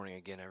Morning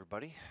again,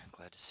 everybody.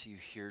 Glad to see you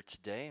here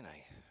today, and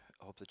I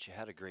hope that you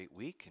had a great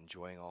week,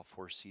 enjoying all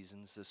four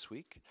seasons this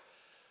week.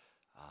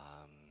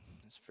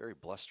 It's very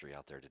blustery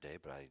out there today,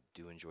 but I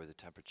do enjoy the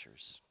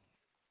temperatures.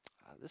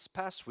 This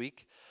past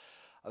week,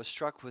 I was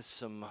struck with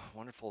some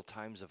wonderful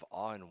times of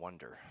awe and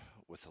wonder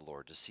with the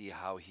Lord to see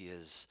how He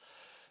has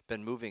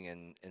been moving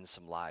in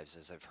some lives,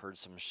 as I've heard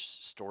some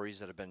stories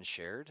that have been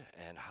shared,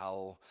 and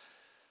how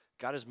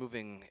God is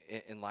moving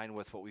in line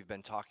with what we've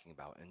been talking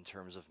about in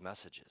terms of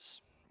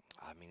messages.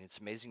 I mean, it's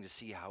amazing to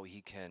see how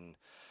He can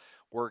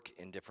work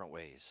in different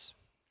ways.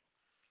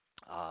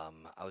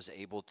 I was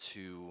able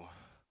to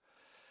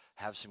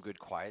have some good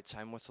quiet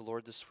time with the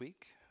Lord this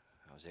week.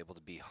 I was able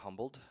to be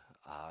humbled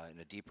in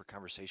a deeper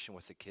conversation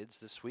with the kids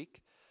this week.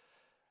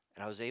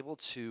 And I was able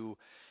to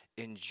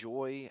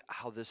enjoy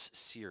how this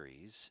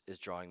series is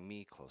drawing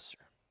me closer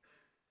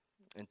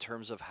in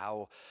terms of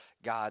how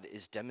God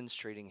is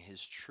demonstrating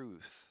His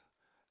truth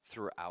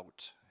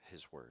throughout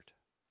His Word.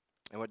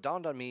 And what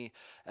dawned on me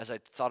as I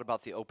thought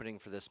about the opening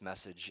for this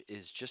message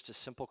is just a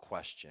simple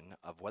question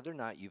of whether or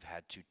not you've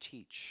had to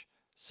teach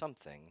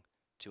something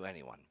to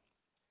anyone.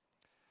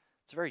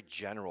 It's a very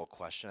general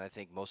question. I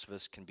think most of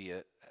us can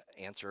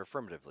answer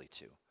affirmatively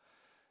to.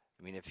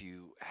 I mean, if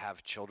you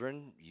have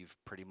children, you've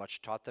pretty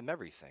much taught them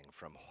everything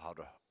from how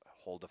to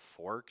hold a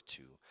fork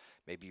to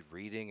maybe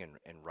reading and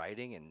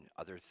writing and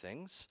other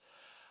things.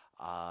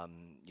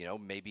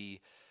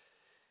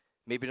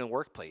 Maybe in a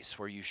workplace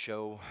where you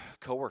show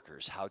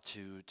coworkers how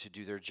to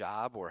do their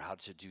job or how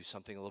to do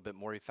something a little bit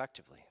more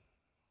effectively.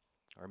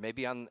 Or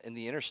maybe in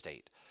the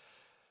interstate,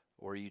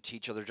 where you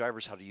teach other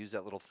drivers how to use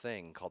that little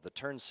thing called the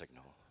turn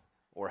signal,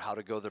 or how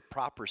to go the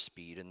proper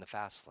speed in the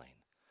fast lane.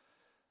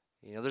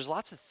 There's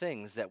lots of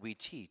things that we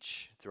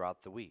teach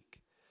throughout the week.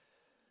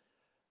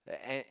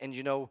 And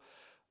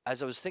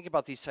as I was thinking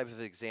about these type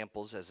of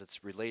examples as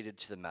it's related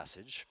to the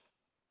message,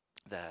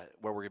 where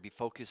we're going to be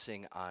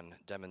focusing on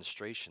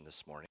demonstration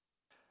this morning,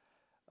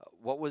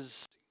 what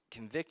was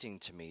convicting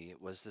to me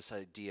was this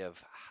idea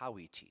of how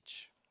we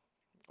teach,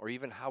 or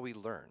even how we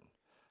learn,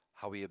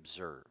 how we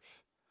observe.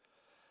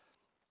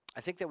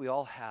 I think that we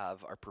all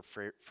have our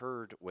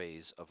preferred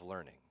ways of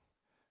learning,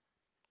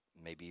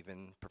 maybe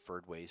even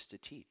preferred ways to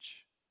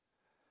teach.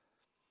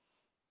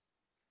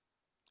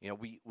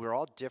 We're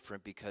all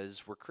different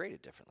because we're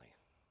created differently.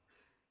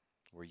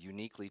 We're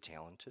uniquely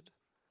talented.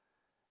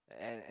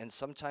 And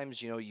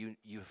sometimes, you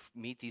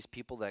meet these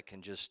people that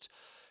can just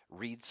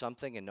read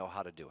something and know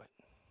how to do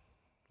it.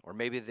 Or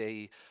maybe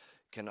they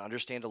can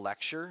understand a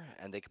lecture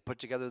and they can put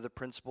together the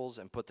principles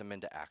and put them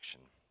into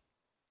action.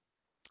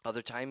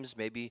 Other times,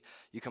 maybe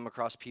you come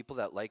across people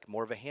that like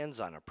more of a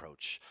hands-on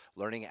approach,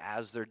 learning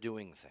as they're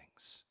doing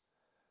things.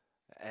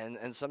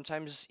 And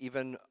sometimes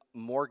even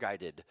more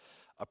guided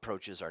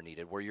approaches are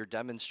needed, where you're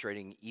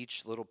demonstrating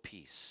each little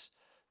piece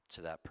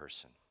to that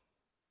person.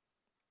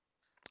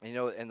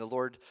 And the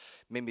Lord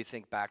made me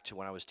think back to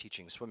when I was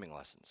teaching swimming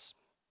lessons.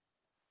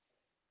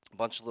 A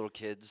bunch of little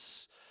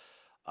kids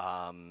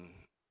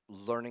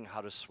learning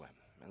how to swim.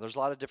 And there's a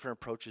lot of different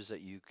approaches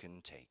that you can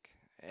take.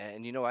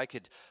 And I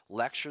could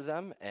lecture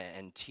them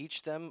and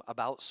teach them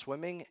about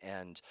swimming,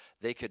 and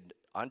they could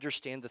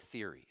understand the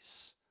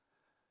theories.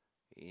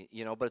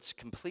 But it's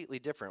completely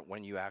different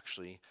when you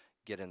actually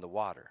get in the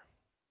water.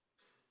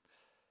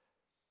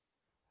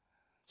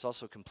 It's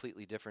also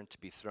completely different to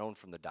be thrown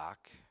from the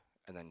dock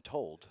and then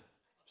told,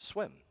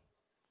 swim.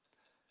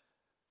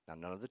 Now,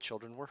 none of the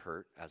children were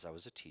hurt as I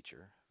was a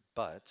teacher,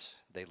 but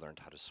they learned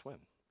how to swim.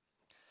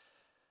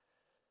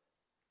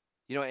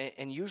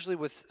 And usually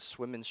with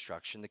swim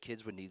instruction, the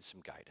kids would need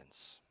some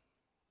guidance.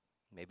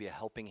 Maybe a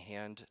helping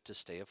hand to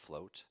stay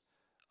afloat,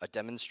 a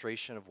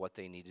demonstration of what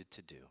they needed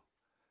to do,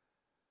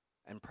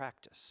 and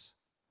practice.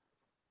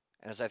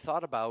 And as I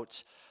thought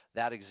about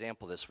that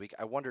example this week,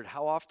 I wondered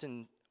how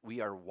often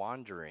we are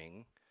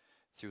wandering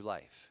through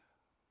life,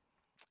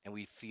 and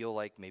we feel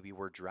like maybe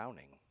we're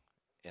drowning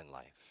in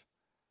life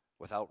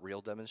without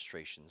real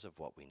demonstrations of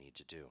what we need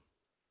to do.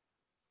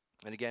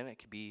 And again, it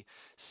can be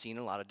seen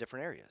in a lot of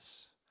different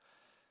areas,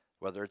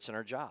 whether it's in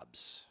our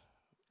jobs,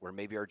 where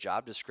maybe our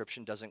job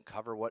description doesn't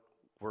cover what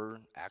we're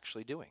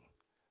actually doing.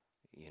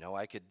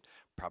 I could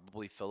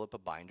probably fill up a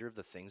binder of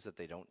the things that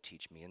they don't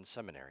teach me in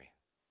seminary.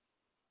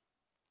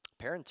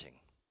 Parenting.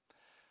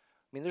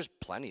 There's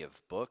plenty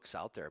of books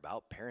out there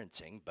about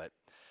parenting, but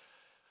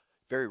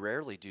very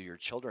rarely do your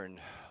children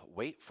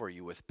wait for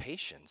you with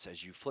patience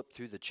as you flip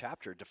through the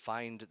chapter to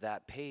find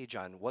that page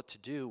on what to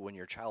do when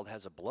your child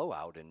has a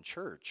blowout in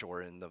church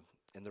or in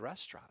the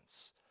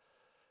restaurants.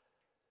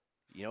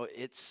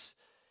 It's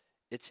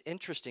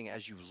interesting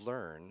as you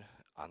learn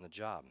on the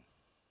job.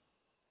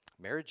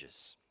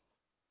 Marriages.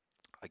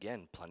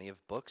 Again, plenty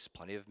of books,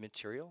 plenty of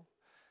material.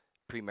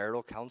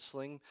 Premarital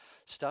counseling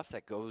stuff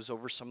that goes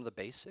over some of the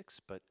basics,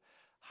 but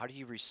how do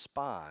you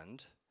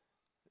respond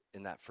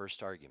in that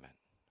first argument?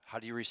 How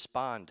do you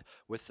respond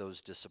with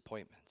those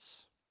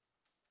disappointments?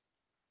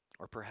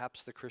 Or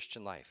perhaps the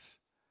Christian life,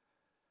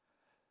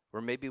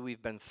 where maybe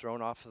we've been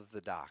thrown off of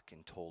the dock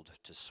and told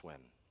to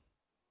swim.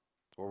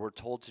 Or we're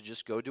told to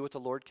just go do what the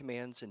Lord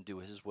commands and do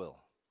his will.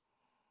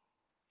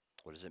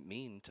 What does it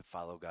mean to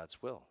follow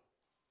God's will?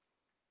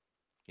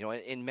 You know,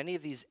 in many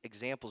of these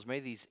examples, many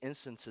of these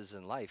instances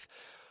in life,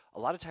 a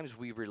lot of times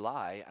we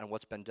rely on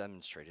what's been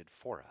demonstrated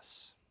for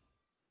us.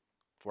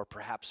 Or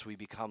perhaps we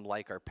become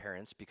like our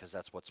parents because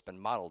that's what's been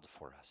modeled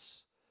for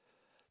us.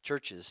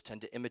 Churches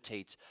tend to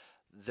imitate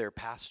their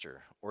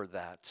pastor or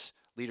that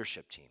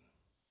leadership team.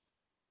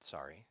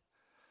 Sorry.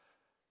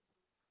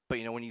 But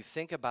you know, when you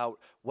think about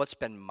what's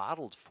been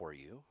modeled for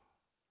you,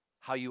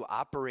 how you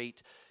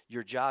operate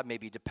your job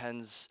maybe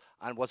depends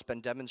on what's been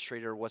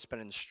demonstrated or what's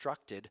been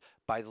instructed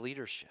by the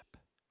leadership.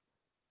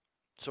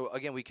 So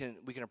again, we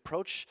can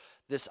approach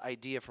this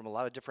idea from a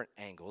lot of different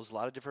angles, a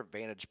lot of different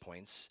vantage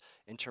points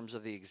in terms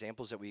of the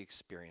examples that we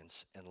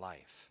experience in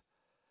life.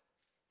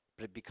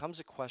 But it becomes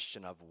a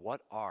question of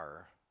what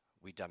are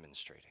we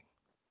demonstrating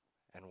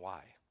and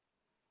why?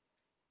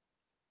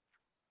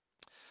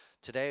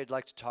 Today, I'd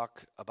like to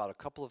talk about a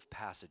couple of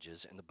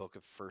passages in the book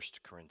of 1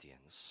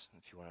 Corinthians.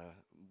 If you want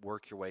to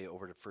work your way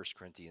over to 1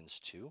 Corinthians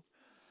 2.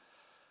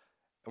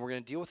 And we're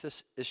going to deal with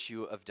this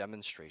issue of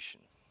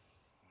demonstration.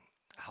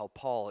 How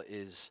Paul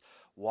is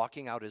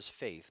walking out his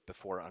faith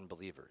before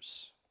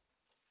unbelievers.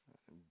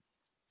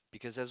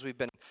 Because as we've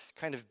been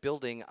kind of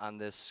building on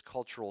this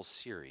cultural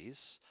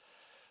series,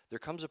 there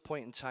comes a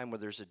point in time where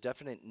there's a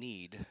definite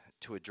need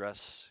to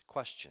address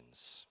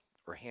questions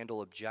or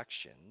handle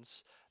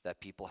objections that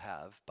people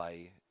have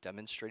by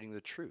demonstrating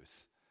the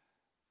truth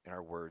in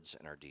our words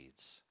and our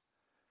deeds.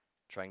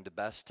 Trying the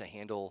best to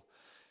handle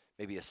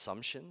maybe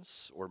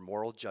assumptions or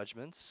moral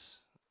judgments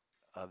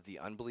of the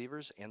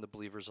unbelievers and the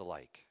believers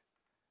alike.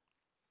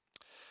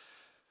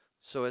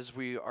 So as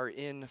we are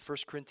in 1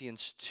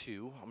 Corinthians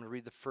 2, I'm going to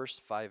read the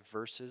first 5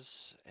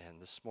 verses. And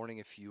this morning,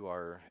 if you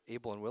are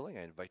able and willing,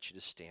 I invite you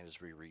to stand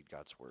as we read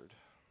God's word.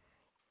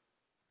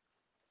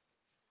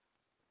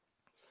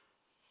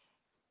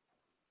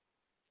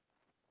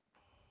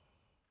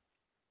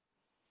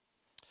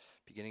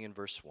 Beginning in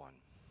verse 1.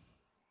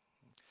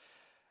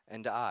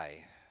 And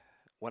I,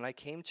 when I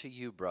came to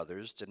you,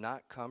 brothers, did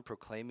not come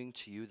proclaiming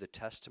to you the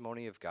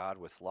testimony of God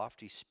with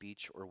lofty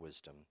speech or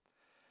wisdom.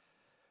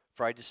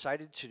 For I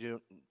decided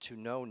to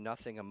know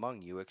nothing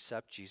among you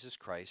except Jesus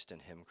Christ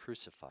and him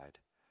crucified.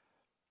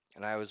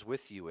 And I was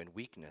with you in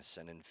weakness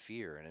and in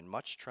fear and in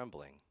much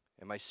trembling.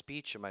 And my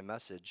speech and my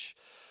message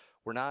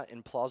were not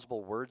in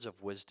plausible words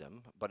of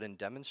wisdom, but in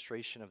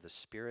demonstration of the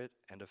Spirit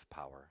and of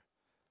power,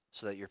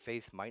 so that your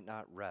faith might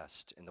not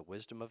rest in the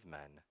wisdom of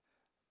men,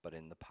 but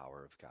in the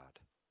power of God.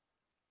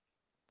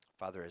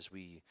 Father, as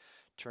we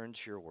turn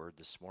to your word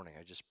this morning,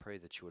 I just pray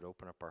that you would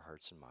open up our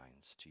hearts and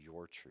minds to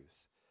your truth.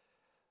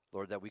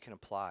 Lord, that we can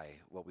apply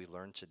what we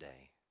learned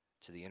today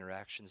to the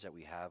interactions that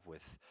we have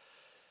with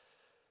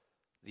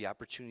the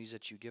opportunities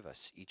that you give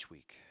us each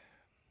week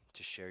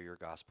to share your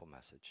gospel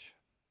message.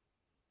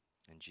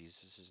 In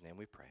Jesus' name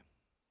we pray.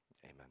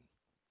 Amen.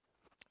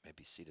 You may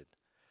be seated.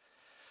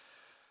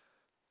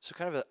 So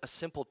kind of a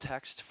simple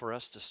text for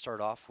us to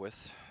start off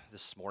with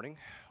this morning,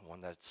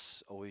 one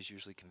that's always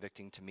usually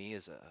convicting to me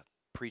as a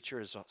preacher,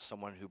 as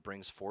someone who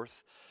brings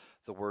forth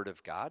the word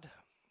of God.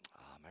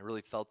 I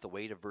really felt the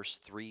weight of verse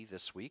 3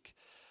 this week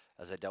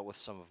as I dealt with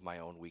some of my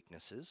own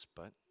weaknesses,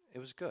 but it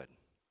was good.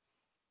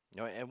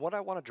 You know, and what I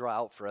want to draw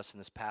out for us in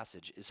this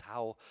passage is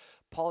how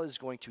Paul is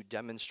going to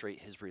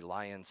demonstrate his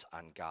reliance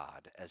on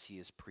God as he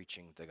is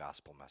preaching the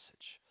gospel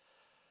message.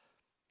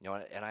 You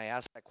know, and I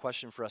ask that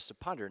question for us to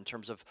ponder in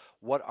terms of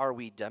what are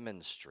we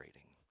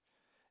demonstrating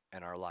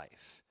in our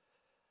life?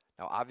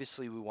 Now,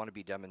 obviously, we want to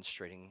be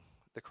demonstrating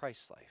the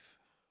Christ life,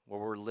 where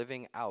we're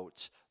living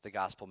out the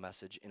gospel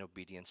message in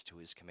obedience to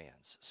his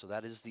commands. So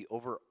that is the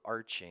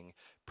overarching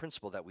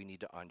principle that we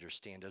need to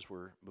understand as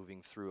we're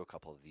moving through a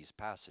couple of these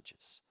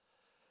passages.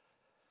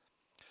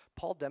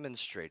 Paul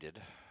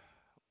demonstrated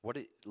what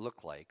it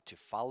looked like to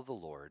follow the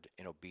Lord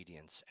in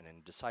obedience and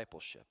in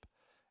discipleship.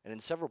 And in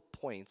several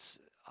points,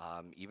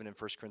 even in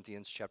 1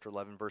 Corinthians chapter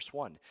 11, verse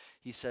 1,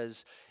 he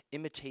says,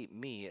 imitate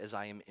me as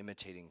I am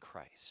imitating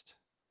Christ.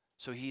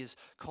 So he is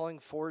calling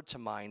forward to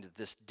mind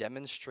this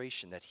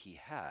demonstration that he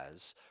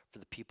has for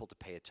the people to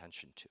pay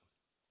attention to.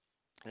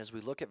 And as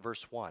we look at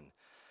verse 1,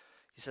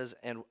 he says,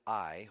 and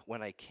I,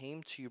 when I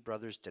came to you,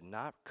 brothers, did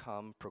not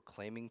come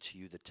proclaiming to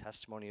you the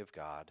testimony of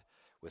God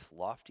with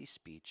lofty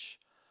speech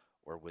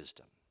or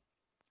wisdom.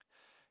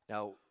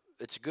 Now,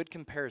 it's a good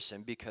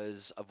comparison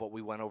because of what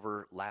we went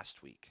over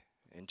last week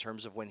in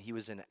terms of when he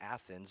was in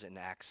Athens in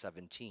Acts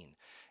 17.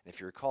 And if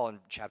you recall in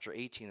chapter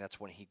 18, that's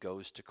when he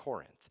goes to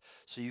Corinth.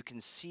 So you can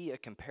see a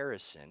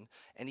comparison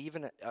and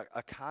even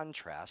a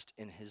contrast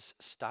in his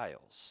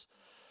styles.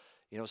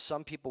 You know,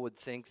 some people would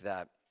think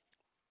that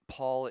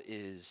Paul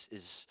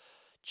is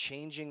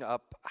changing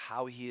up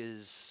how he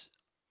is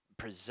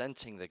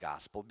presenting the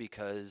gospel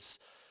because,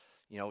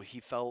 you know, he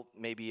felt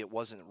maybe it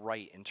wasn't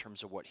right in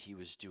terms of what he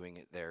was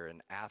doing there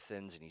in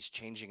Athens, and he's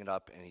changing it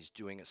up and he's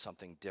doing it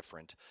something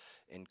different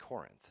in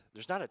Corinth.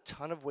 There's not a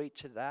ton of weight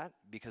to that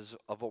because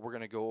of what we're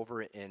going to go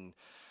over in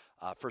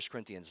 1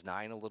 Corinthians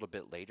 9 a little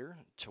bit later,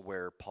 to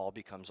where Paul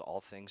becomes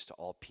all things to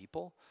all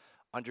people,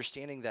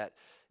 understanding that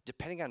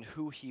depending on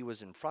who he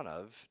was in front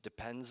of,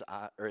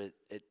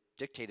 it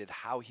dictated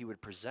how he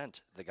would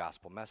present the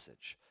gospel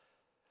message.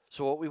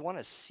 So what we want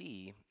to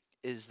see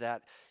is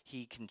that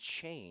he can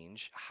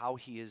change how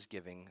he is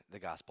giving the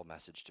gospel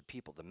message to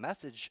people. The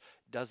message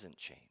doesn't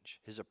change.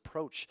 His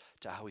approach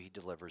to how he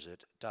delivers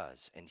it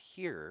does. And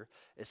here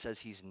it says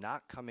he's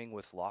not coming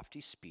with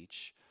lofty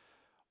speech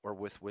or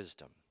with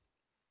wisdom,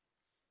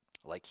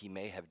 like he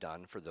may have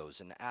done for those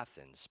in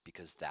Athens,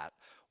 because that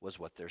was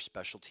what their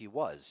specialty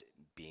was,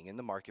 being in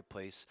the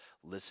marketplace,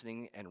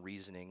 listening and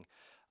reasoning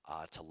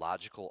to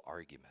logical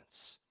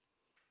arguments.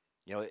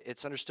 You know,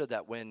 it's understood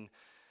that when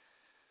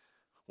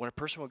a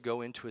person would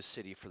go into a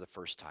city for the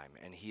first time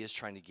and he is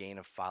trying to gain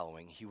a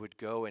following, he would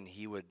go and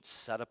he would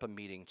set up a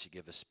meeting to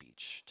give a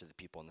speech to the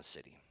people in the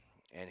city.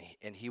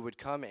 And he would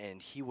come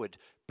and he would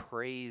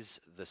praise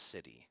the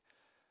city.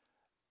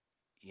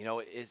 You know,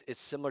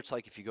 it's similar to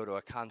like if you go to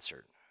a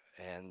concert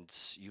and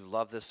you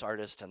love this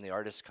artist and the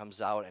artist comes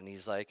out and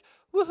he's like,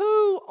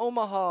 "Woohoo,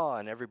 Omaha,"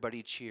 and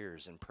everybody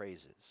cheers and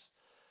praises.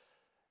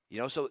 You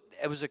know, so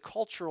it was a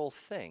cultural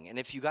thing. And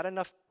if you got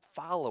enough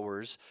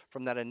followers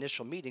from that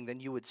initial meeting, then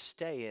you would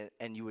stay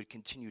and you would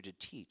continue to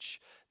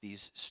teach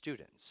these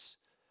students.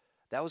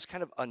 That was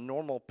kind of a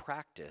normal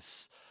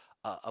practice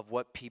of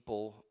what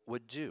people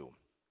would do.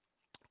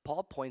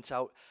 Paul points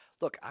out,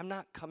 look, I'm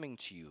not coming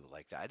to you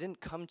like that. I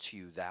didn't come to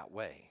you that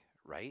way,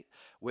 right?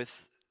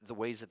 With the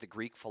ways that the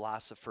Greek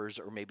philosophers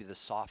or maybe the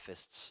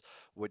sophists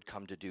would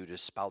come to do to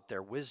spout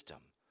their wisdom.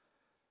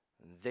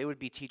 They would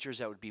be teachers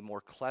that would be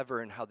more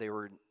clever in how they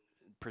were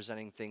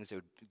presenting things. They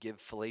would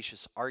give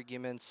fallacious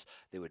arguments.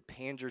 They would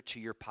pander to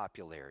your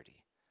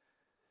popularity.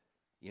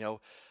 You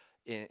know,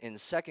 in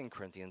 2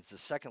 Corinthians, the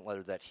second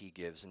letter that he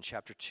gives, in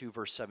chapter 2,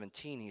 verse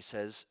 17, he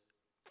says,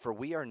 "For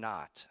we are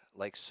not,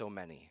 like so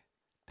many,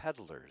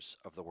 peddlers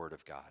of the word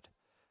of God,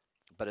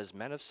 but as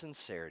men of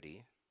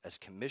sincerity, as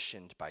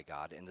commissioned by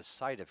God in the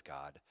sight of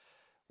God,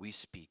 we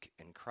speak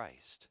in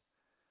Christ."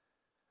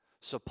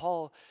 So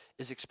Paul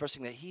is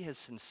expressing that he has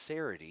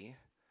sincerity,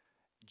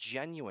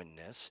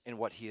 genuineness in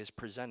what he is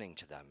presenting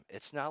to them.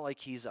 It's not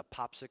like he's a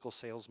popsicle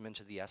salesman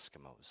to the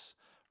Eskimos,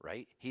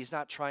 right? He's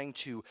not trying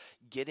to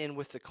get in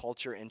with the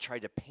culture and try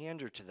to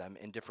pander to them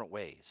in different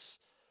ways.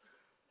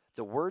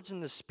 The words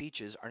in the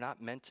speeches are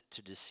not meant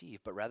to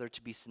deceive, but rather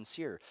to be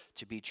sincere,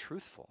 to be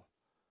truthful.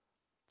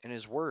 In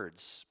his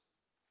words,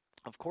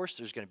 of course,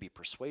 there's going to be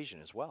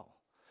persuasion as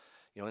well.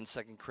 You know, in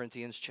 2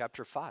 Corinthians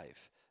chapter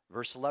 5,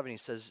 verse 11, he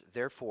says,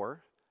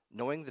 "Therefore,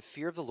 knowing the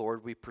fear of the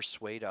Lord, we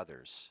persuade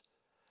others.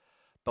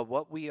 But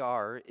what we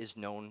are is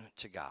known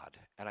to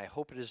God, and I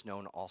hope it is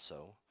known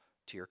also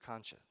to your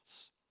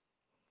conscience."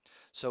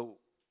 So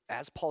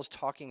as Paul's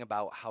talking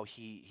about how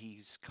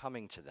he's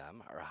coming to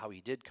them, or how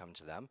he did come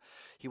to them,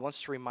 he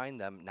wants to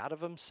remind them not of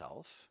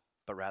himself,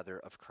 but rather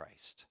of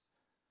Christ.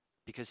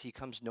 Because he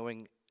comes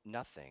knowing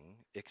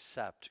nothing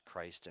except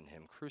Christ and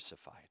him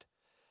crucified.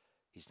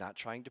 He's not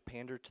trying to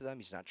pander to them.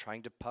 He's not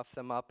trying to puff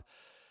them up.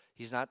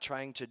 He's not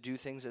trying to do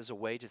things as a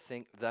way to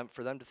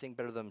for them to think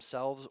better of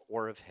themselves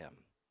or of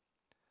him.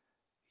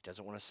 He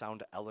doesn't want to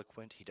sound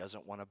eloquent. He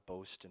doesn't want to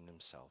boast in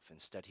himself.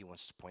 Instead, he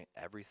wants to point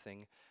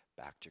everything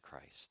back to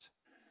Christ.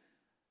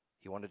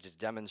 He wanted to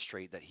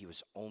demonstrate that he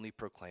was only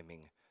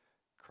proclaiming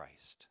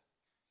Christ.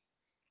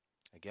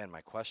 Again,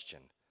 my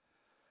question,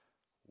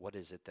 what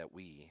is it that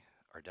we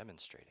are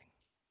demonstrating?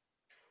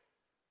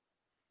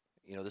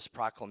 You know, this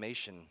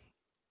proclamation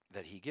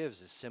that he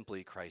gives is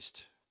simply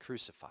Christ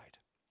crucified.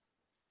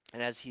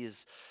 And as he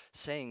is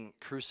saying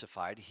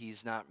crucified,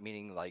 he's not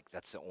meaning like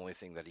that's the only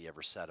thing that he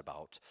ever said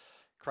about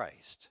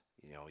Christ.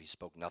 You know, he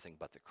spoke nothing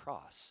but the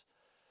cross.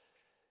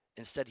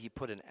 Instead, he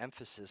put an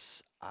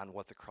emphasis on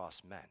what the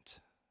cross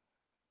meant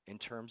in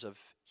terms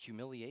of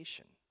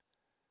humiliation.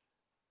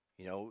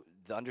 You know,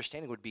 the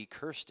understanding would be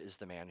cursed is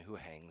the man who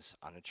hangs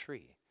on a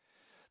tree.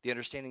 The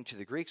understanding to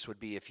the Greeks would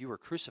be if you were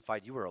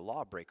crucified, you were a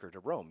lawbreaker to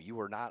Rome. You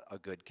were not a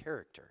good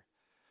character.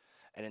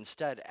 And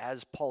instead,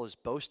 as Paul is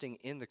boasting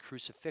in the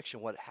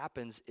crucifixion, what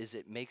happens is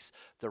it makes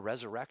the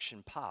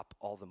resurrection pop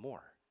all the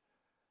more.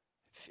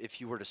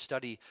 If you were to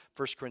study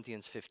 1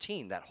 Corinthians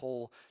 15, that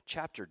whole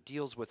chapter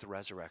deals with the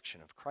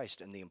resurrection of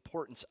Christ and the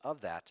importance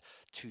of that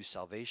to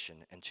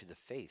salvation and to the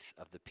faith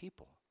of the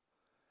people.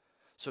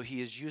 So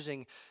he's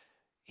using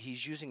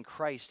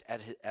Christ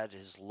at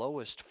his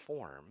lowest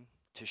form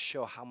to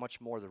show how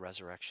much more the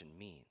resurrection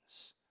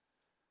means.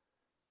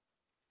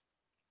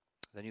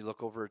 Then you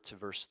look over to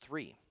verse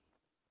 3.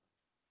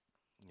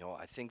 You know,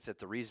 I think that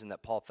the reason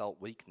that Paul felt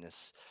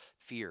weakness,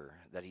 fear,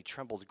 that he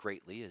trembled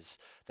greatly is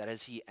that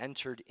as he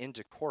entered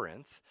into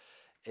Corinth,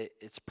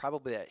 it's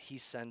probably that he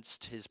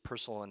sensed his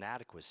personal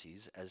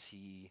inadequacies as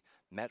he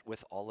met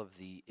with all of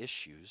the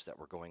issues that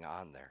were going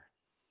on there.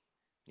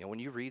 You know, when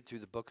you read through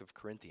the book of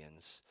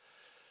Corinthians,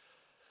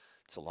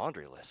 it's a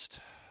laundry list.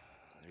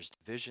 There's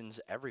divisions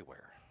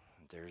everywhere.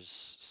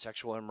 There's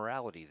sexual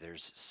immorality.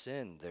 There's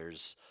sin.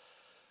 There's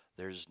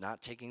There's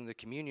not taking the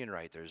communion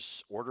right.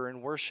 There's order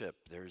in worship.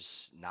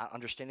 There's not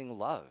understanding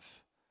love.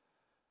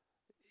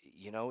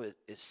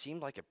 It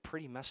seemed like a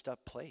pretty messed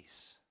up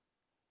place.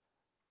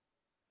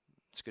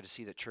 It's good to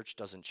see that church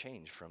doesn't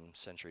change from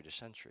century to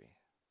century.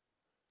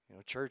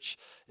 Church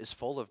is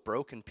full of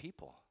broken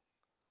people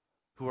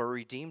who are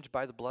redeemed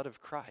by the blood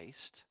of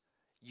Christ,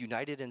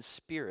 united in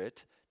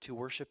spirit to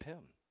worship him.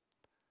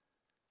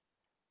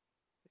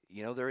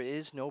 There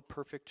is no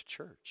perfect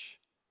church.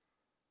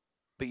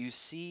 But you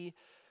see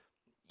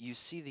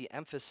the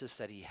emphasis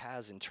that he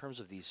has in terms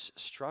of these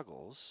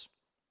struggles,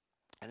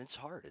 and it's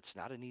hard. It's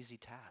not an easy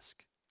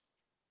task.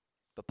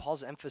 But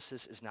Paul's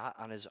emphasis is not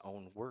on his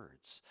own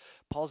words.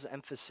 Paul's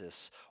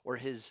emphasis, or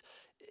his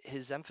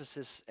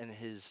emphasis and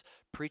his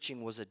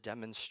preaching, was a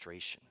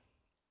demonstration.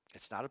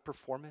 It's not a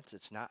performance.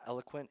 It's not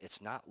eloquent.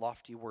 It's not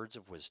lofty words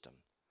of wisdom.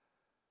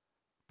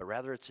 But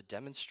rather, it's a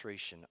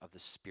demonstration of the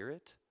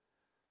Spirit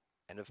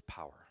and of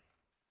power.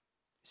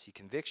 See,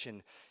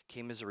 conviction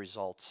came as a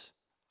result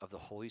of the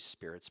Holy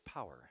Spirit's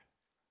power,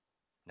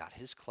 not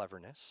his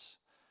cleverness,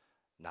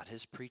 not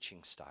his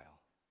preaching style.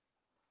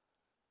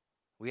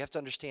 We have to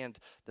understand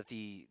that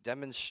the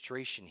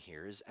demonstration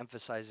here is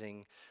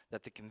emphasizing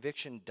that the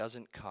conviction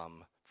doesn't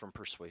come from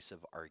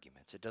persuasive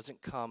arguments. It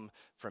doesn't come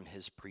from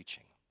his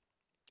preaching.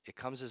 It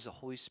comes as the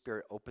Holy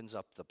Spirit opens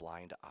up the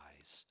blind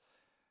eyes.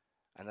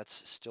 And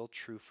that's still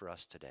true for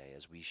us today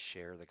as we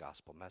share the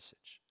gospel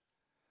message.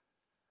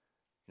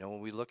 When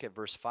we look at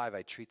verse 5,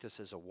 I treat this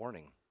as a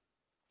warning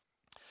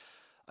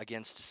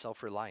against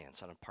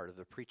self-reliance on a part of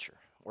the preacher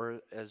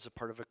or as a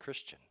part of a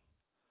Christian.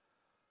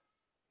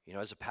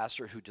 As a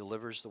pastor who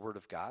delivers the word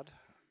of God,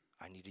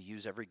 I need to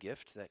use every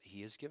gift that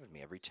he has given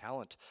me, every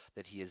talent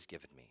that he has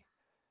given me.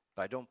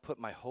 But I don't put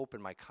my hope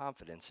and my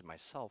confidence in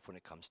myself when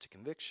it comes to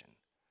conviction.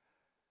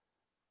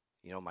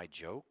 My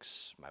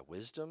jokes, my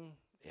wisdom,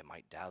 it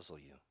might dazzle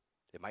you.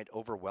 It might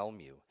overwhelm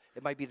you.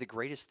 It might be the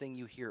greatest thing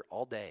you hear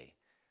all day.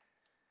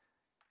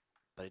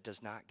 But it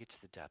does not get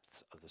to the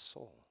depths of the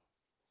soul.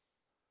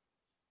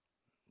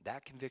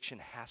 That conviction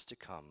has to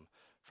come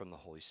from the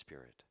Holy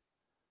Spirit.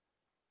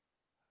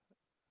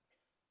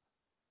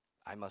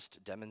 I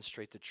must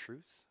demonstrate the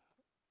truth.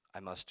 I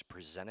must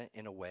present it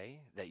in a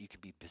way that you can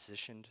be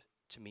positioned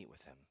to meet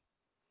with him.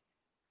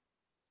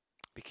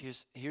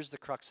 Because here's the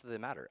crux of the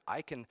matter.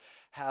 I can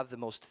have the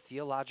most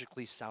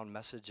theologically sound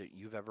message that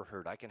you've ever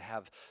heard. I can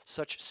have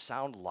such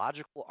sound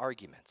logical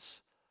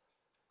arguments,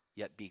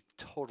 yet be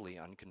totally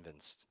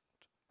unconvinced.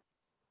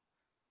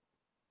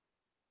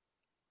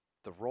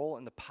 The role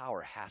and the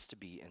power has to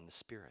be in the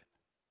Spirit,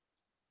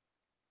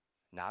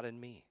 not in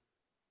me.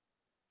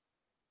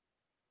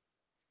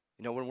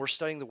 When we're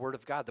studying the Word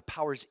of God, the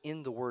power is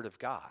in the Word of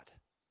God.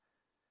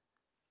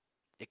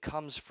 It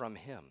comes from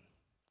him.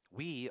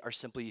 We are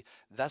simply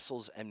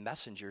vessels and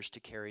messengers to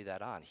carry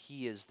that on.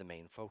 He is the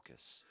main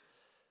focus.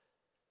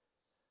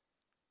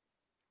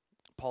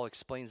 Paul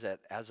explains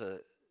that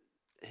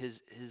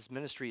his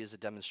ministry is a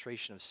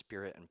demonstration of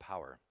spirit and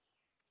power.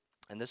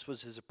 And this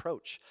was his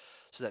approach,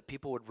 so that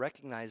people would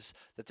recognize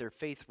that their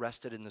faith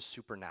rested in the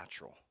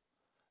supernatural.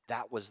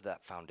 That was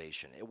that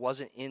foundation. It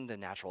wasn't in the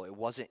natural. It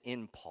wasn't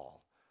in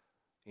Paul.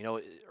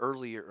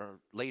 Earlier or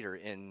later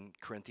in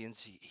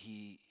Corinthians,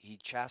 he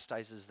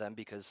chastises them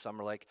because some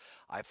are like,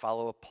 I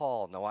follow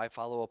Paul. No, I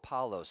follow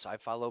Apollos. I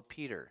follow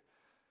Peter.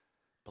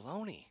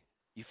 Baloney.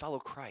 You follow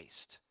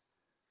Christ.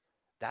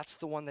 That's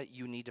the one that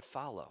you need to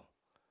follow.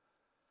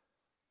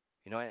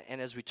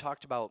 And as we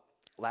talked about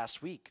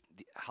last week,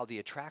 how the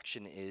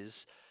attraction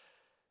has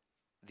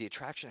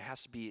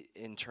to be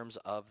in terms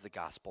of the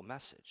gospel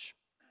message.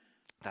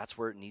 That's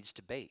where it needs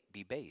to be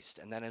based.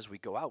 And then as we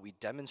go out, we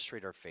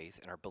demonstrate our faith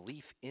and our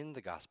belief in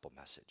the gospel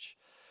message,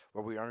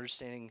 where we are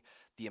understanding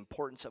the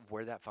importance of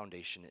where that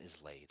foundation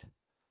is laid.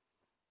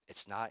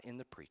 It's not in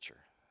the preacher.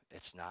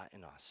 It's not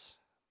in us,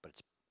 but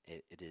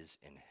it is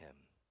in him.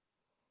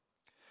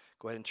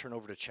 Go ahead and turn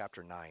over to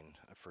chapter 9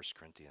 of 1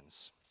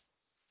 Corinthians.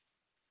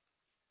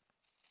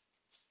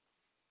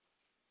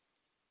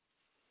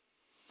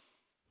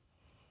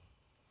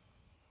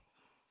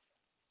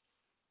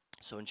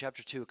 So in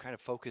chapter 2, it kind of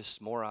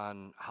focused more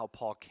on how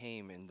Paul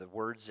came and the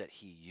words that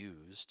he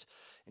used.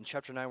 In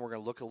chapter 9, we're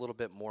going to look a little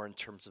bit more in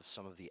terms of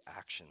some of the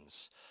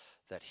actions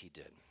that he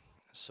did.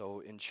 So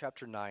in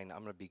chapter 9,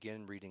 I'm going to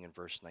begin reading in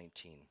verse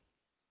 19.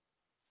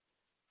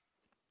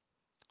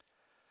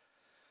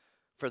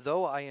 For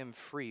though I am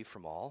free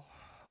from all,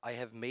 I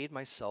have made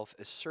myself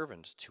a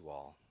servant to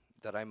all,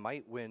 that I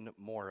might win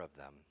more of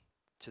them.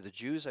 To the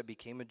Jews I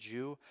became a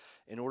Jew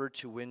in order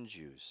to win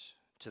Jews.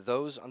 To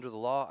those under the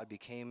law I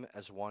became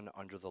as one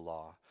under the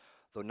law,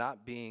 though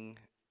not being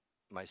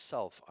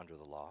myself under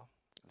the law,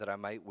 that I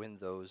might win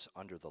those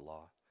under the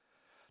law.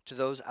 To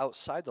those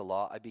outside the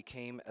law I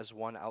became as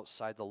one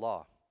outside the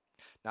law,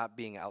 not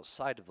being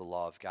outside of the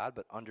law of God,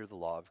 but under the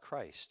law of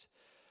Christ,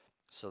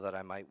 so that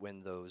I might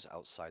win those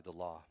outside the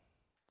law.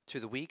 To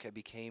the weak I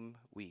became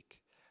weak,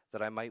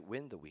 that I might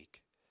win the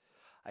weak.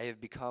 I have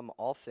become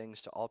all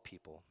things to all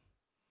people,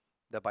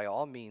 that by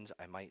all means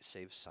I might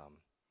save some.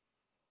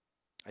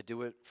 I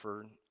do it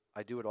for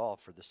I do it all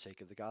for the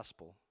sake of the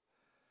gospel,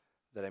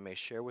 that I may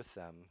share with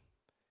them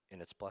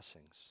in its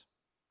blessings.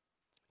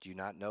 Do you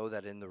not know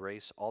that in the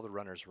race all the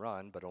runners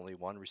run, but only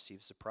one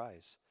receives the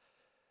prize?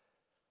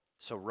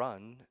 So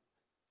run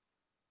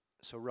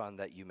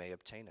that you may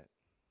obtain it.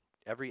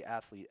 Every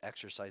athlete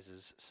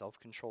exercises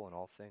self-control in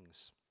all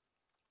things.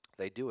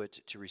 They do it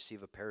to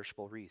receive a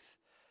perishable wreath,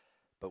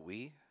 but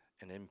we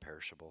an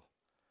imperishable.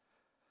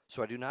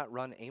 So I do not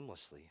run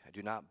aimlessly. I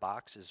do not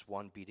box as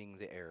one beating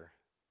the air,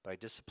 but I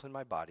discipline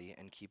my body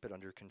and keep it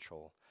under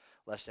control,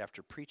 lest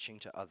after preaching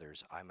to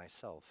others, I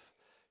myself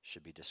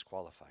should be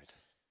disqualified.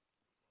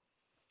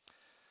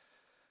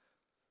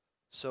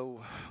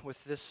 So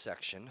with this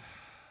section,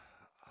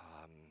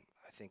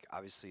 I think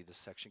obviously this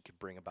section could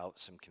bring about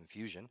some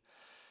confusion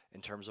in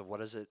terms of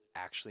what does it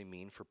actually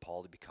mean for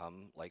Paul to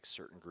become like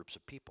certain groups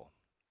of people,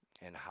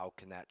 and how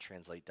can that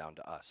translate down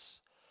to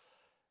us?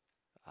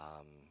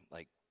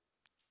 Like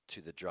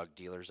to the drug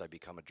dealers, I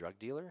become a drug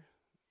dealer?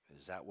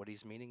 Is that what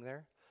he's meaning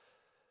there?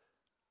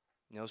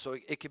 So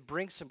it could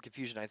bring some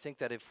confusion. I think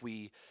that if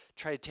we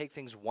try to take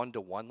things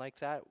one-to-one like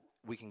that,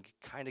 we can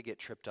kind of get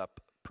tripped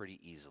up pretty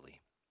easily.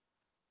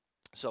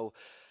 So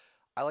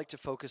I like to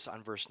focus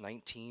on verse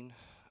 19,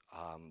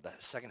 the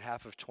second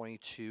half of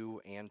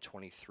 22 and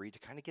 23, to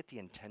kind of get the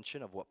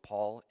intention of what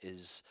Paul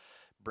is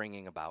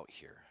bringing about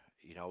here.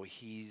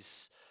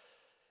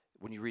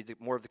 When you read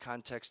more of the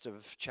context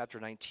of chapter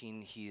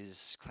 19, he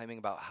is claiming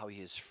about how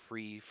he is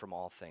free from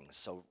all things.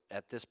 So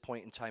at this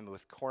point in time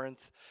with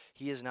Corinth,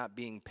 he is not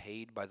being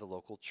paid by the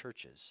local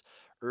churches.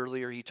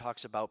 Earlier, he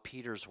talks about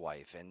Peter's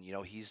wife, and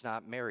he's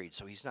not married,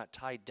 so he's not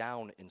tied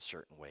down in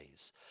certain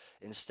ways.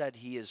 Instead,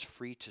 he is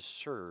free to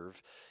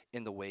serve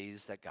in the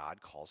ways that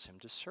God calls him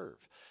to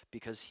serve,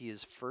 because he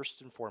is first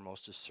and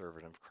foremost a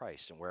servant of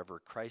Christ, and wherever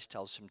Christ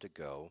tells him to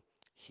go,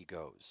 he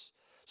goes.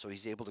 So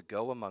he's able to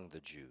go among the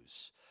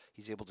Jews.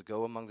 He's able to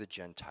go among the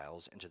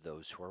Gentiles and to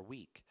those who are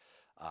weak.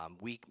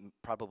 Weak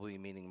probably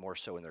meaning more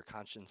so in their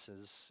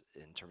consciences,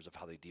 in terms of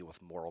how they deal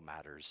with moral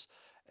matters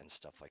and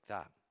stuff like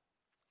that.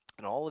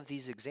 In all of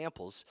these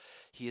examples,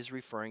 he is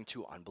referring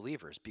to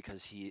unbelievers,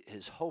 because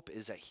his hope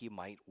is that he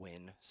might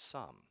win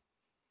some.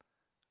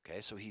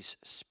 Okay, so he's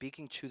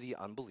speaking to the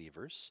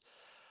unbelievers,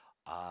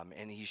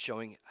 and he's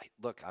showing,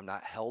 look, I'm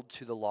not held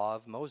to the law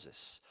of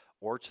Moses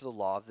or to the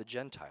law of the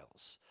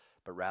Gentiles,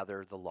 but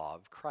rather the law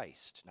of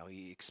Christ. Now,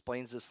 he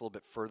explains this a little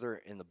bit further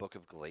in the book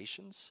of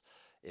Galatians,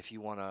 if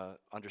you want to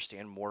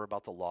understand more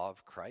about the law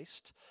of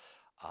Christ.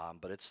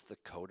 But it's the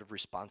code of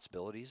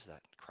responsibilities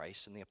that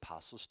Christ and the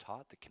apostles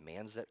taught, the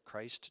commands that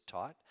Christ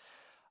taught.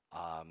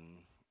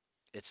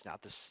 It's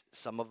not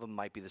some of them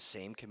might be the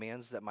same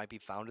commands that might be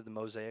found in the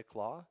Mosaic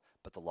law,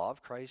 but the law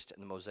of Christ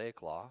and the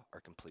Mosaic law are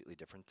completely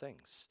different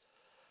things.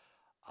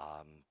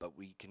 But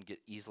we can get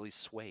easily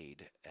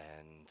swayed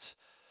and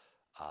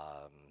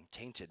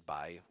tainted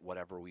by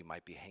whatever we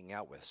might be hanging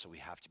out with. So we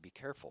have to be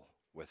careful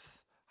with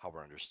how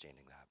we're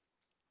understanding that.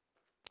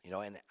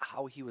 And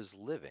how he was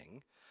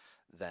living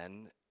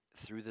then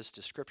through this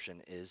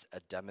description is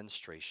a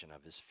demonstration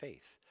of his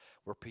faith,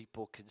 where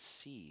people could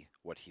see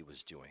what he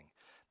was doing.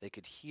 They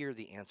could hear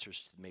the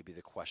answers to maybe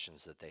the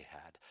questions that they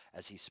had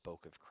as he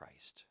spoke of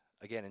Christ.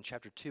 Again, in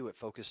chapter 2, it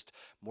focused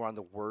more on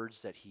the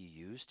words that he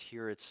used.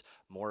 Here it's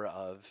more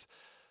of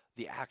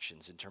the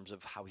actions in terms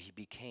of how he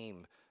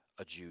became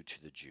a Jew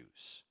to the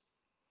Jews.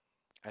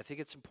 I think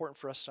it's important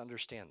for us to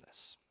understand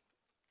this.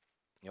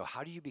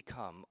 How do you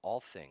become all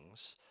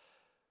things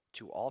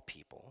to all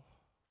people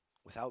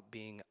without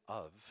being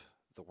of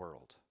the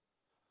world?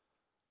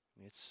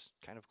 It's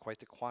kind of quite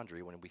the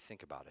quandary when we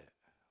think about it,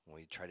 when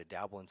we try to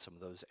dabble in some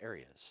of those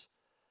areas.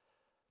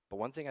 But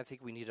one thing I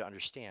think we need to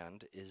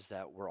understand is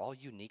that we're all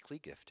uniquely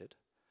gifted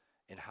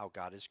in how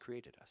God has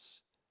created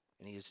us.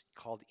 And he has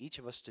called each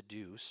of us to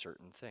do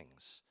certain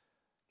things.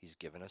 He's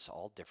given us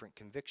all different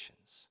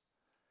convictions.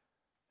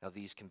 Now,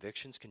 these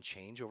convictions can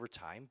change over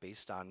time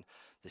based on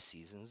the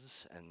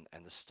seasons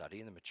and the study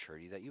and the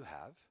maturity that you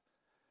have.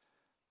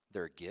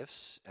 There are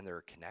gifts and there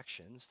are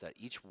connections that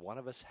each one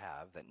of us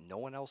have that no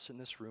one else in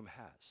this room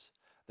has.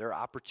 There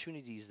are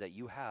opportunities that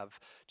you have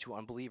to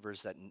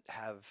unbelievers that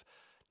have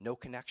no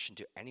connection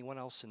to anyone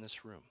else in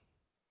this room.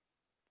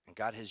 And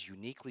God has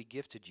uniquely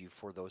gifted you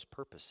for those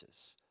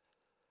purposes.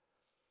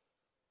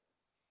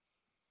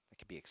 It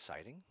could be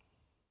exciting,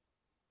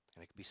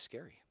 and it could be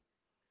scary.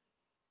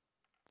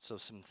 So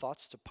some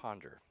thoughts to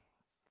ponder.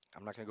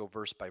 I'm not going to go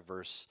verse by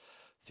verse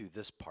through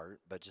this part,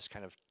 but just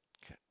kind of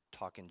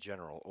talk in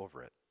general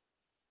over it.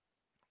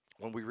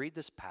 When we read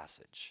this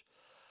passage,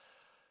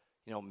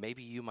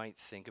 maybe you might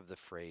think of the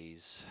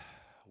phrase,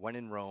 when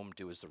in Rome,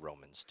 do as the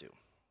Romans do.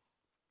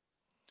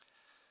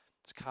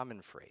 It's a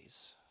common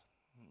phrase,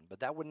 but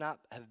that would not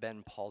have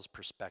been Paul's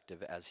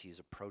perspective as he's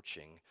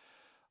approaching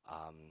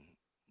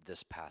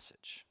this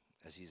passage,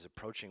 as he's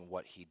approaching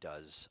what he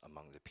does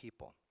among the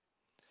people.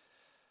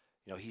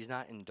 He's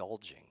not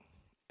indulging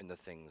in the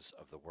things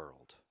of the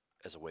world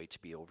as a way to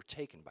be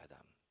overtaken by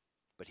them,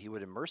 but he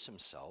would immerse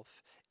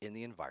himself in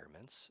the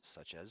environments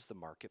such as the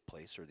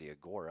marketplace or the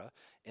agora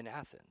in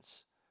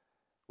Athens,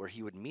 where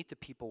he would meet the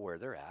people where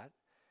they're at.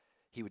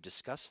 He would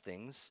discuss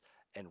things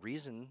and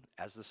reason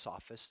as the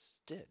sophists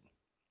did.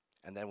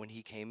 And then when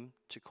he came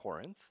to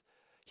Corinth,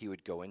 he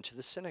would go into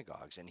the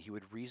synagogues and he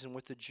would reason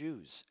with the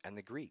Jews and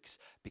the Greeks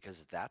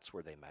because that's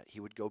where they met. He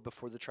would go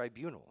before the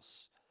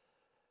tribunals.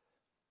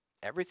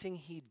 Everything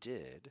he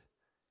did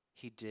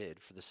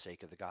for the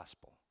sake of the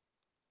gospel.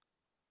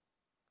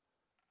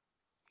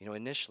 You know,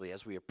 initially,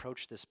 as we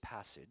approach this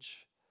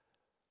passage,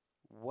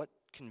 what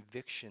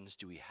convictions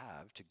do we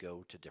have to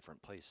go to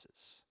different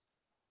places?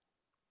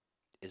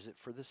 Is it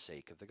for the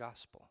sake of the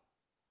gospel?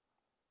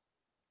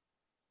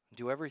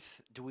 Do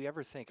we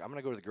ever think, I'm going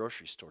to go to the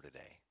grocery store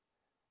today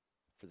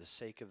for the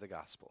sake of the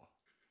gospel?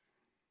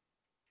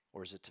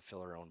 Or is it to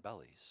fill our own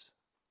bellies?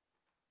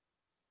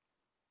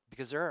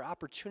 Because there are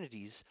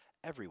opportunities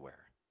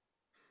everywhere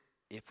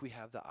if we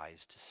have the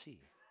eyes to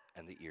see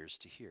and the ears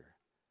to hear.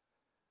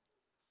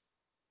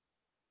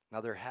 Now,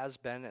 there has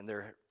been, and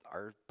there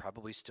are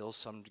probably still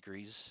some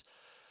degrees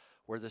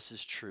where this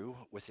is true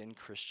within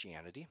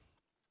Christianity,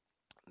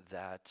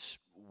 that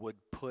would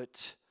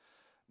put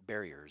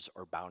barriers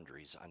or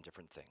boundaries on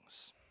different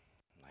things.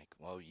 Like,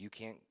 well, you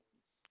can't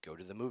go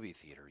to the movie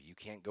theater, you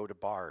can't go to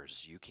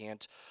bars, you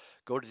can't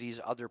go to these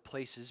other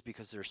places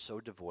because they're so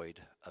devoid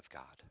of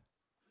God.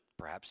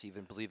 Perhaps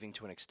even believing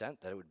to an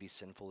extent that it would be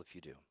sinful if you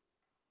do.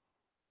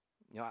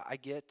 You know, I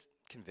get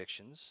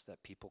convictions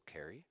that people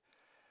carry,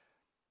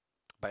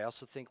 but I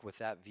also think with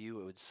that view,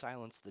 it would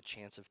silence the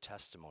chance of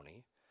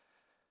testimony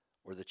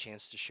or the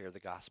chance to share the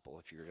gospel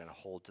if you're going to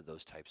hold to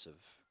those types of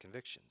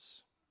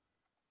convictions.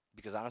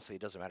 Because honestly,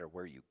 it doesn't matter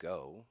where you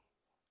go.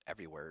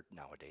 Everywhere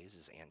nowadays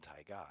is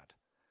anti-God.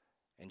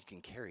 And you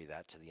can carry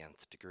that to the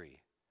nth degree.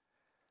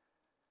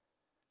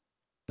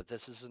 But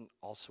this isn't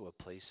also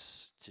a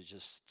place to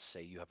just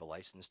say you have a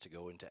license to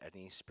go into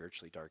any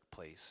spiritually dark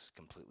place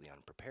completely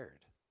unprepared.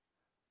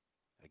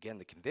 Again,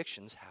 the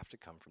convictions have to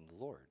come from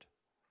the Lord,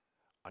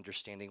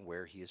 understanding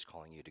where he is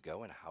calling you to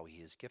go and how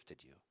he has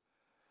gifted you.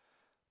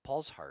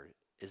 Paul's heart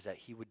is that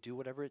he would do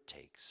whatever it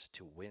takes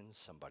to win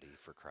somebody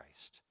for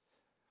Christ.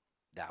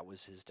 That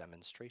was his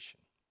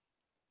demonstration.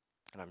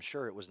 And I'm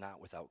sure it was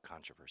not without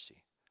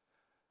controversy.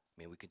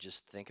 I mean, we could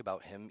just think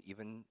about him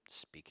even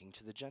speaking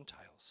to the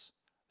Gentiles.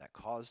 That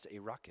caused a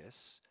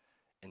ruckus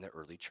in the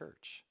early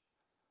church.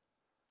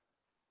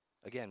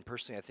 Again,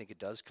 personally, I think it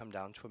does come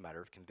down to a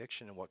matter of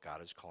conviction and what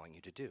God is calling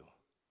you to do.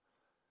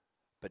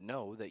 But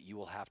know that you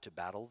will have to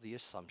battle the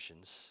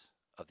assumptions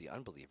of the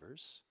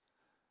unbelievers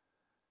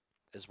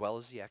as well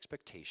as the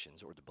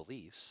expectations or the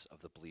beliefs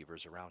of the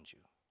believers around you.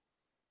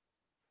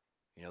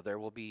 You know, there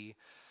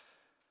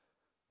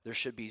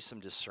should be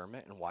some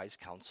discernment and wise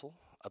counsel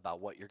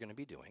about what you're going to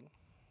be doing,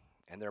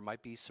 and there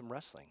might be some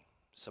wrestling,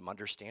 some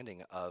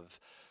understanding of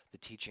the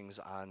teachings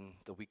on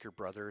the weaker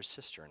brother or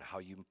sister and how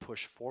you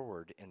push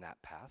forward in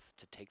that path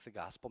to take the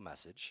gospel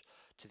message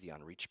to the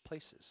unreached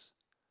places.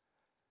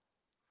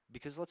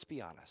 Because let's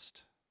be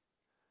honest,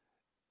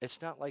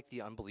 it's not like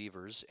the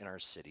unbelievers in our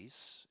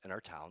cities and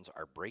our towns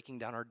are breaking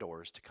down our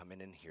doors to come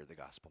in and hear the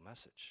gospel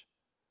message.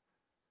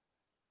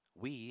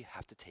 We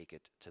have to take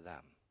it to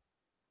them.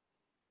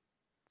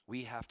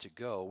 We have to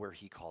go where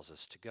he calls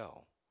us to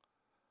go.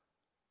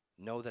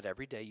 Know that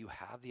every day you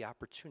have the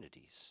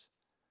opportunities.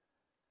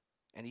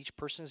 And each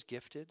person is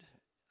gifted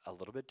a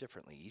little bit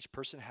differently. Each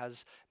person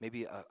has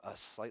maybe a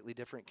slightly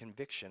different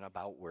conviction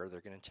about where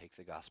they're going to take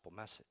the gospel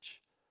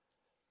message.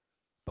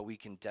 But we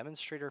can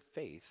demonstrate our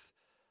faith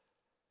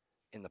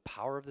in the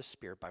power of the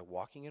Spirit by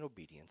walking in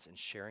obedience and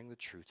sharing the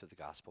truth of the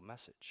gospel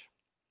message.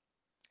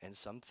 And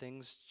some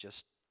things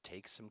just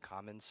take some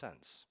common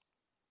sense.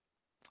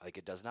 Like,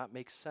 it does not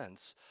make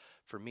sense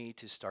for me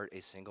to start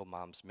a single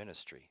mom's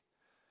ministry.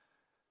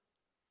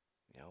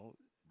 You know,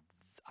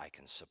 I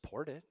can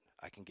support it,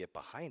 I can get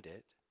behind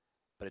it,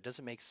 but it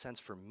doesn't make sense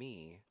for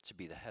me to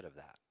be the head of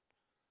that.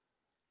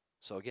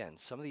 So again,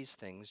 some of these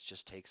things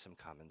just take some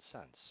common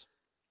sense.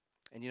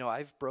 And you know,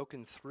 I've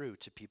broken through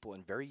to people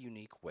in very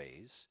unique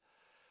ways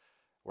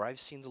where I've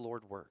seen the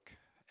Lord work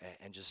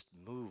and just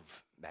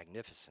move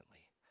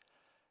magnificently.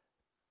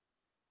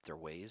 There are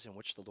ways in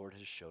which the Lord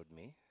has showed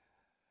me.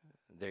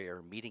 They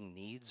are meeting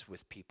needs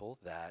with people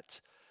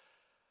that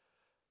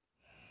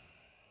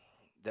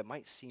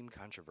might seem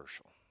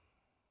controversial.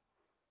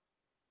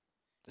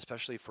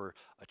 Especially for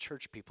a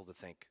church people to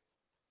think,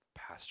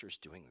 pastor's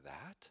doing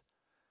that?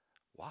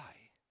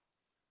 Why?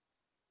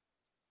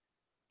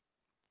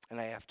 And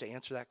I have to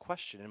answer that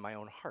question in my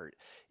own heart.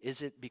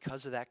 Is it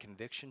because of that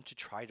conviction to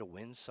try to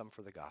win some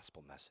for the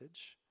gospel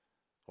message?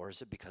 Or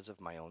is it because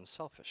of my own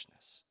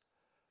selfishness?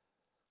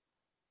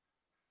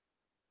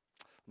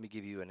 Let me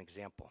give you an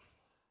example.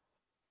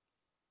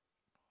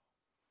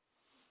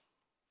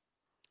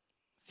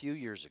 A few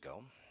years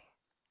ago,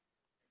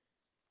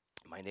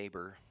 my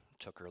neighbor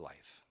took her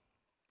life.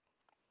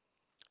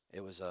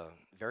 It was a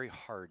very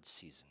hard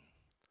season.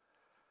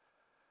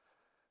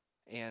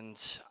 And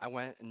I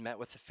went and met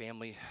with the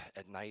family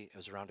at night. It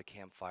was around a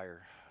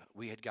campfire.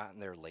 We had gotten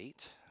there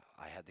late.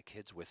 I had the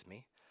kids with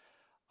me.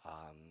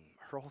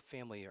 Her whole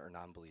family are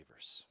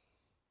non-believers.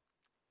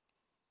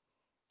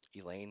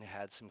 Elaine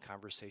had some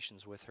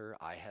conversations with her.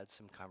 I had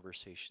some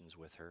conversations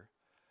with her.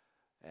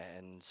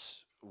 And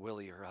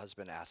Willie, her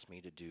husband, asked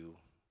me to do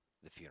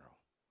the funeral.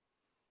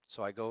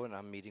 So I go and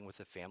I'm meeting with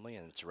the family,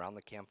 and it's around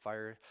the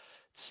campfire.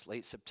 It's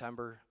late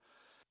September.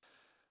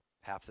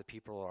 Half the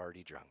people are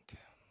already drunk.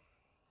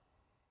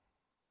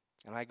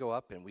 And I go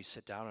up and we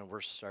sit down and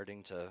we're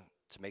starting to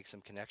make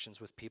some connections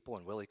with people.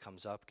 And Willie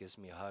comes up, gives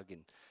me a hug,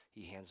 and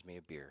he hands me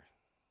a beer.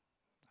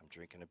 I'm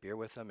drinking a beer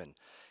with him, and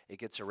it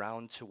gets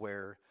around to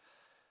where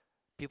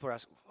people are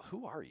asking,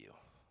 "Who are you?"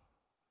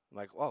 I'm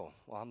like, "Oh,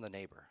 well, I'm the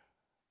neighbor."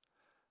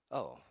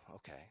 "Oh,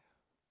 okay."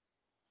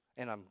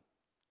 And I'm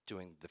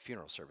doing the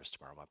funeral service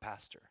tomorrow, my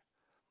pastor.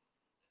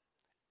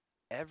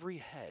 Every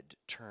head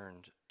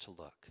turned to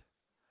look.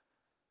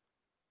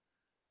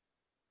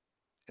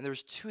 And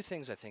there's two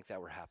things I think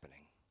that were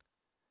happening.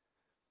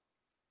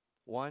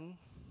 One,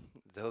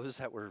 those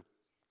that were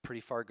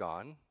pretty far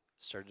gone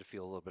started to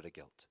feel a little bit of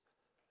guilt.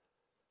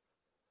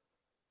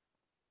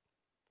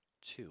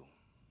 Two,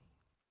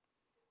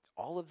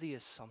 all of the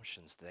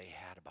assumptions they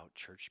had about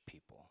church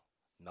people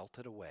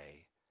melted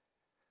away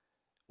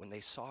when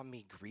they saw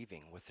me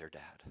grieving with their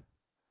dad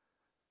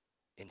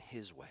in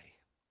his way.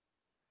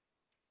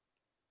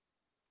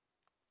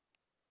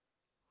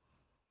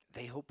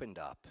 They opened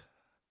up,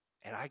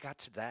 and I got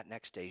to that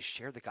next day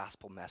share the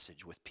gospel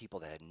message with people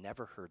that had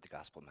never heard the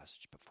gospel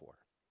message before.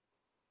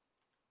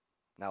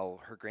 Now,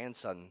 her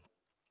grandson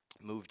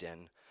moved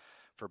in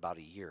for about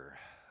a year,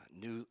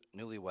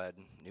 newlywed,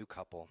 new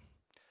couple,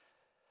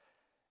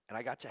 and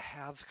I got to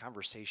have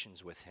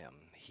conversations with him.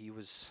 He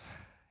was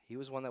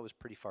one that was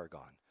pretty far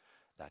gone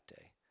that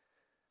day.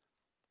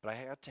 But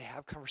I got to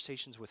have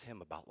conversations with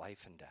him about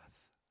life and death,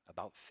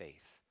 about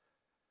faith.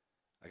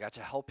 I got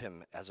to help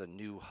him as a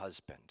new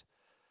husband.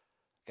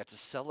 Got to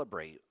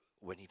celebrate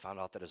when he found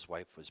out that his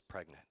wife was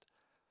pregnant.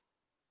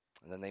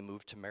 And then they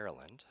moved to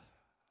Maryland,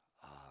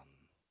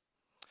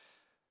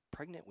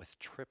 pregnant with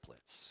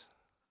triplets.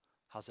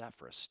 How's that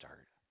for a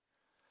start?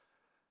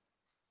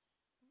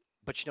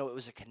 But it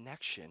was a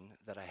connection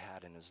that I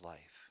had in his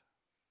life.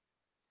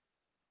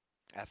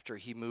 After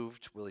he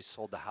moved, Willie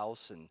sold the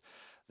house, and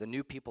the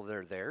new people that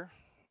are there,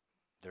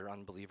 they're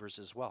unbelievers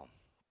as well.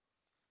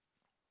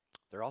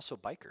 They're also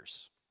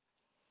bikers.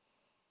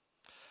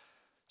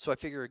 So I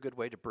figure a good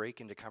way to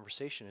break into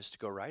conversation is to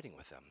go riding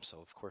with them. So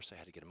of course I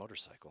had to get a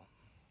motorcycle,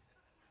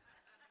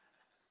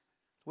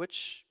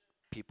 which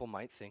people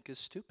might think is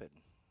stupid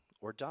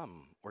or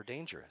dumb or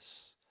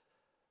dangerous.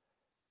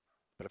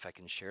 But if I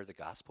can share the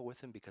gospel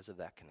with him because of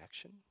that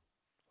connection,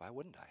 why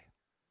wouldn't I?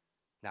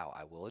 Now,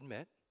 I will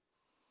admit,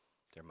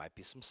 there might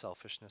be some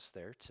selfishness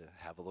there to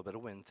have a little bit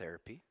of wind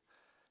therapy.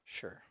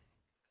 Sure.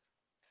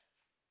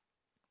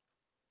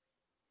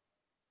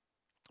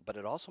 But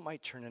it also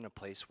might turn in a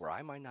place where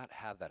I might not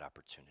have that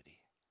opportunity.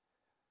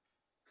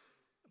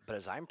 But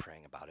as I'm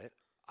praying about it,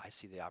 I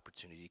see the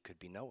opportunity could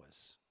be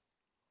Noah's.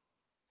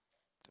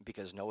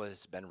 Because Noah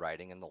has been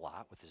riding in the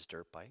lot with his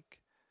dirt bike.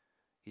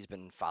 He's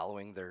been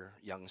following their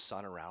young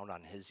son around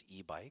on his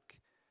e-bike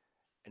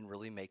and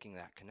really making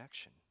that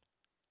connection.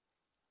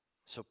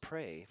 So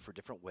pray for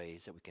different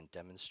ways that we can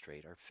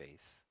demonstrate our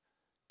faith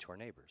to our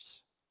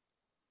neighbors.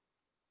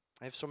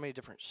 I have so many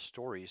different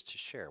stories to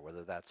share,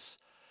 whether that's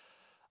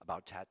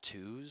about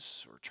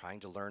tattoos or trying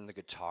to learn the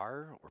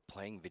guitar or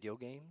playing video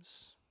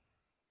games.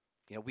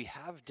 We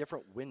have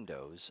different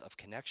windows of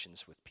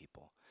connections with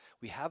people.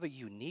 We have a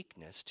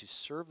uniqueness to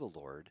serve the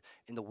Lord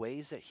in the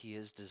ways that he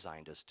has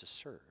designed us to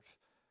serve.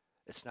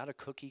 It's not a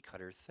cookie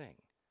cutter thing.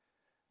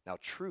 Now,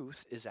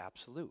 truth is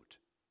absolute,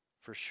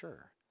 for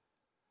sure.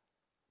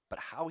 But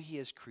how he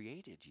has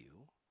created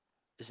you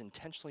is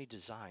intentionally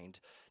designed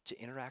to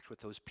interact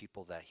with those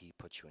people that he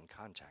puts you in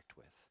contact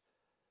with.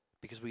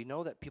 Because we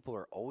know that people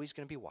are always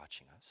going to be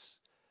watching us,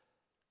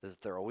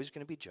 that they're always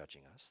going to be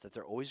judging us, that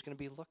they're always going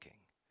to be looking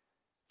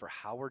for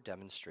how we're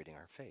demonstrating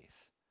our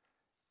faith.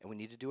 And we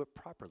need to do it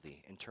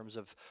properly in terms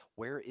of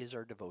where is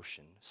our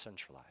devotion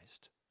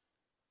centralized?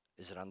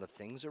 Is it on the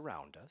things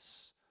around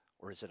us,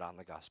 or is it on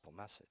the gospel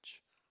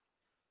message?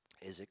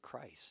 Is it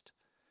Christ?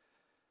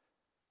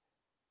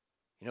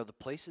 The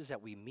places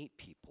that we meet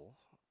people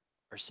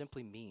are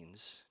simply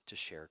means to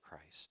share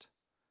Christ.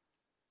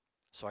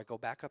 So I go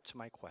back up to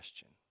my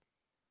question.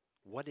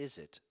 What is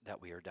it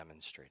that we are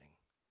demonstrating?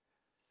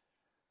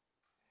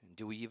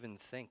 Do we even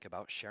think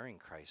about sharing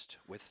Christ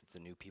with the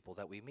new people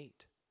that we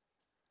meet?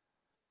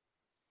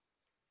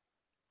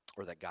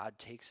 Or that God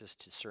takes us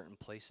to certain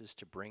places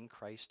to bring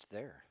Christ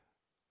there?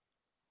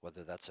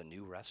 Whether that's a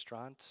new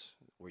restaurant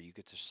where you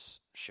get to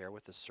share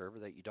with a server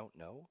that you don't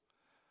know,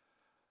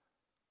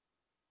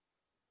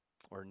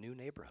 or a new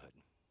neighborhood,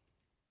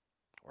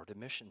 or to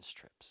missions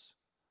trips.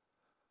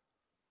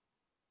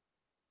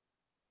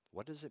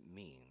 What does it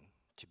mean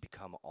to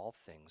become all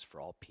things for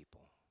all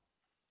people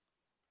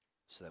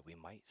so that we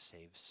might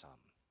save some?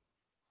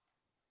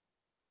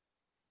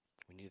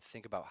 We need to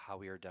think about how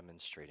we are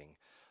demonstrating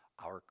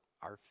our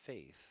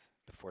faith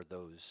before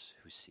those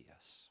who see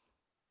us.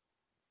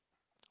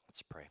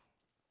 Let's pray.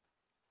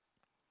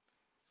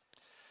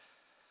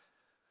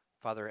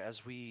 Father,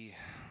 as we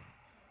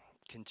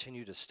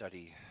continue to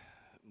study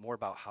more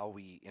about how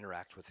we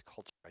interact with the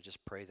culture, I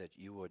just pray that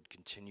you would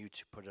continue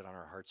to put it on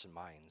our hearts and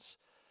minds,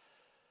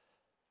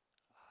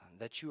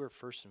 that you are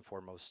first and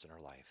foremost in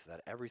our life, that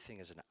everything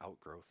is an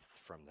outgrowth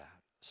from that.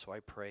 So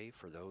I pray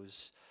for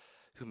those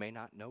who may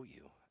not know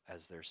you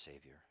as their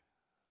Savior,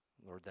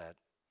 Lord, that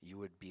you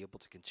would be able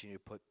to continue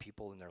to put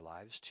people in their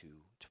lives to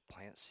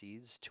plant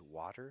seeds, to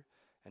water,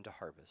 and to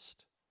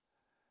harvest.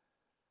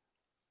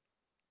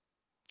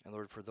 And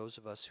Lord, for those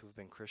of us who have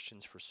been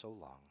Christians for so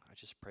long, I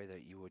just pray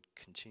that you would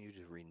continue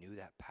to renew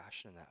that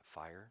passion and that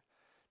fire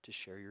to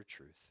share your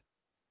truth.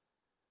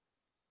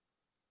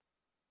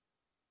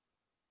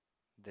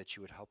 That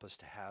you would help us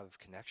to have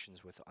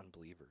connections with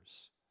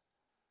unbelievers.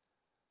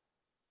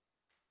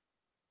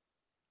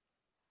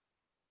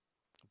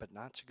 But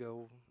not to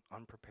go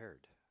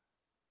unprepared,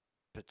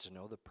 but to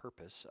know the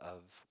purpose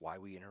of why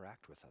we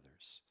interact with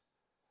others,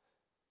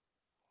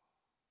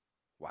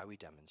 why we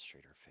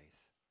demonstrate our faith.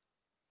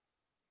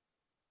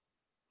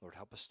 Lord,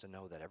 help us to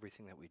know that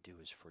everything that we do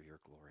is for your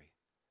glory.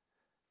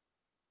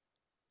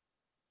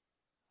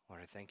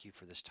 Lord, I thank you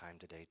for this time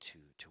today to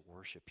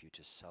worship you,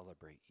 to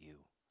celebrate you.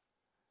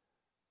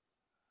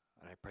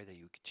 And I pray that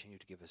you continue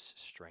to give us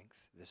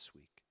strength this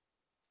week,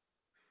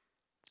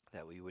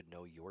 that we would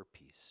know your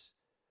peace,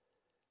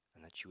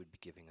 and that you would be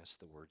giving us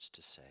the words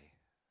to say.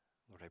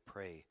 Lord, I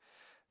pray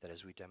that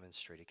as we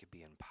demonstrate, it could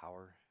be in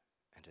power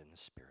and in the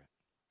Spirit.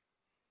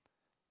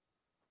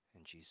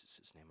 In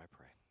Jesus' name I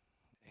pray.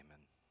 Amen.